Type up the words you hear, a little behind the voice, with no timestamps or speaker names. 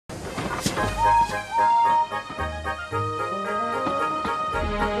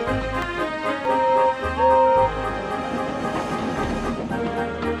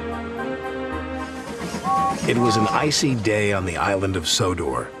It was an icy day on the island of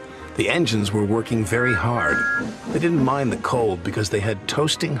Sodor. The engines were working very hard. They didn't mind the cold because they had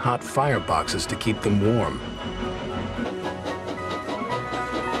toasting hot fireboxes to keep them warm.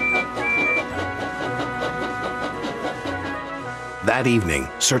 That evening,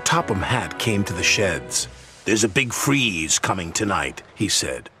 Sir Topham Hatt came to the sheds. "There's a big freeze coming tonight," he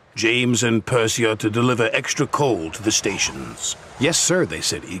said. "James and Percy are to deliver extra coal to the stations." "Yes, sir," they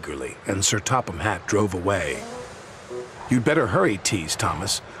said eagerly, and Sir Topham Hatt drove away. "You'd better hurry," teased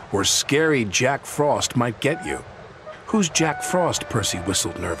Thomas, "or scary Jack Frost might get you." "Who's Jack Frost?" Percy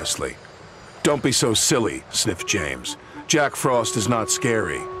whistled nervously. "Don't be so silly," sniffed James. "Jack Frost is not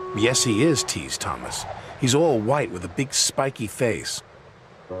scary." "Yes, he is," teased Thomas. "He's all white with a big spiky face."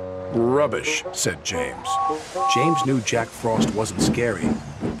 "Rubbish," said James. James knew Jack Frost wasn't scary,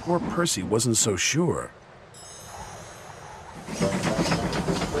 but poor Percy wasn't so sure.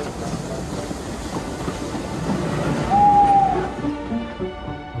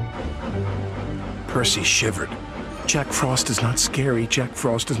 Percy shivered. "Jack Frost is not scary. Jack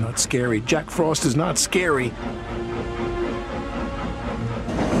Frost is not scary. Jack Frost is not scary."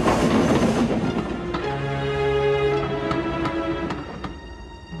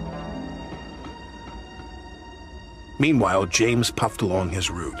 Meanwhile, James puffed along his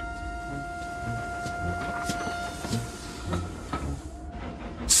route.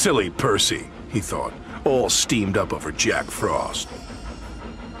 "Silly Percy," he thought, "all steamed up over Jack Frost."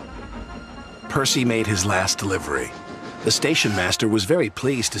 Percy made his last delivery. The station master was very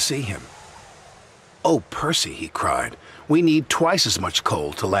pleased to see him. "Oh, Percy," he cried, "we need twice as much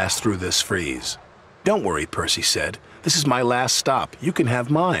coal to last through this freeze." "Don't worry," Percy said. "This is my last stop. You can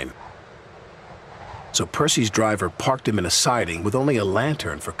have mine." So Percy's driver parked him in a siding with only a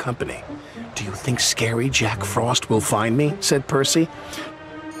lantern for company. "Do you think scary Jack Frost will find me?" said Percy.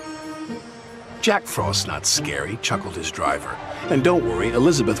 "Jack Frost's not scary," chuckled his driver. "And don't worry,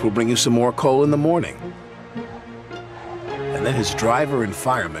 Elizabeth will bring you some more coal in the morning." And then his driver and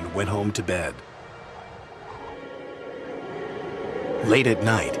fireman went home to bed. Late at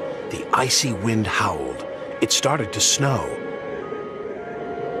night, the icy wind howled. It started to snow.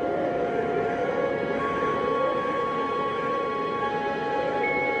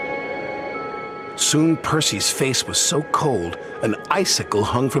 Soon Percy's face was so cold, an icicle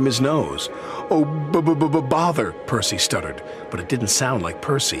hung from his nose. "Oh, bother," Percy stuttered, but it didn't sound like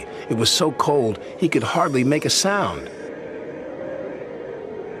Percy. It was so cold he could hardly make a sound.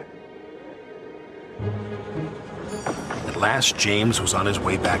 At last, James was on his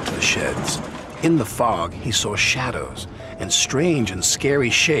way back to the sheds. In the fog, he saw shadows and strange and scary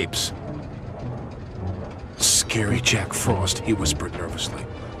shapes. "Scary Jack Frost," he whispered nervously.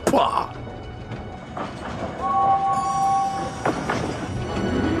 "Pah!"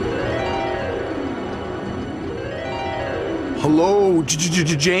 "Hello,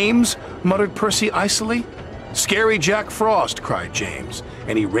 James?" muttered Percy icily. "Scary Jack Frost," cried James,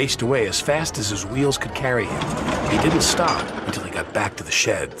 and he raced away as fast as his wheels could carry him. He didn't stop until he got back to the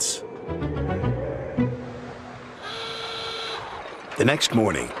sheds. The next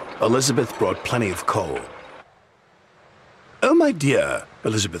morning, Elizabeth brought plenty of coal. "Oh, my dear,"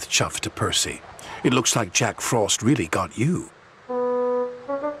 Elizabeth chuffed to Percy, "it looks like Jack Frost really got you."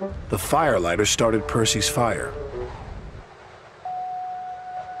 The firelighter started Percy's fire.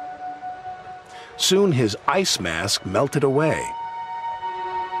 Soon his ice mask melted away.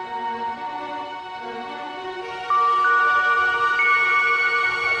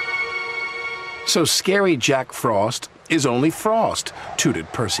 "So scary Jack Frost is only frost,"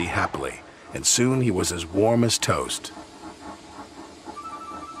 tooted Percy happily, and soon he was as warm as toast.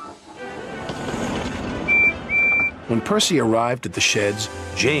 When Percy arrived at the sheds,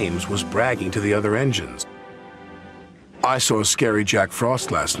 James was bragging to the other engines. "I saw scary Jack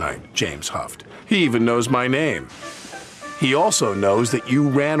Frost last night," James huffed. "He even knows my name." "He also knows that you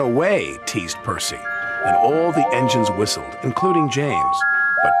ran away," teased Percy, and all the engines whistled, including James,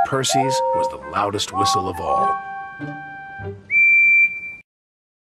 but Percy's was the loudest whistle of all.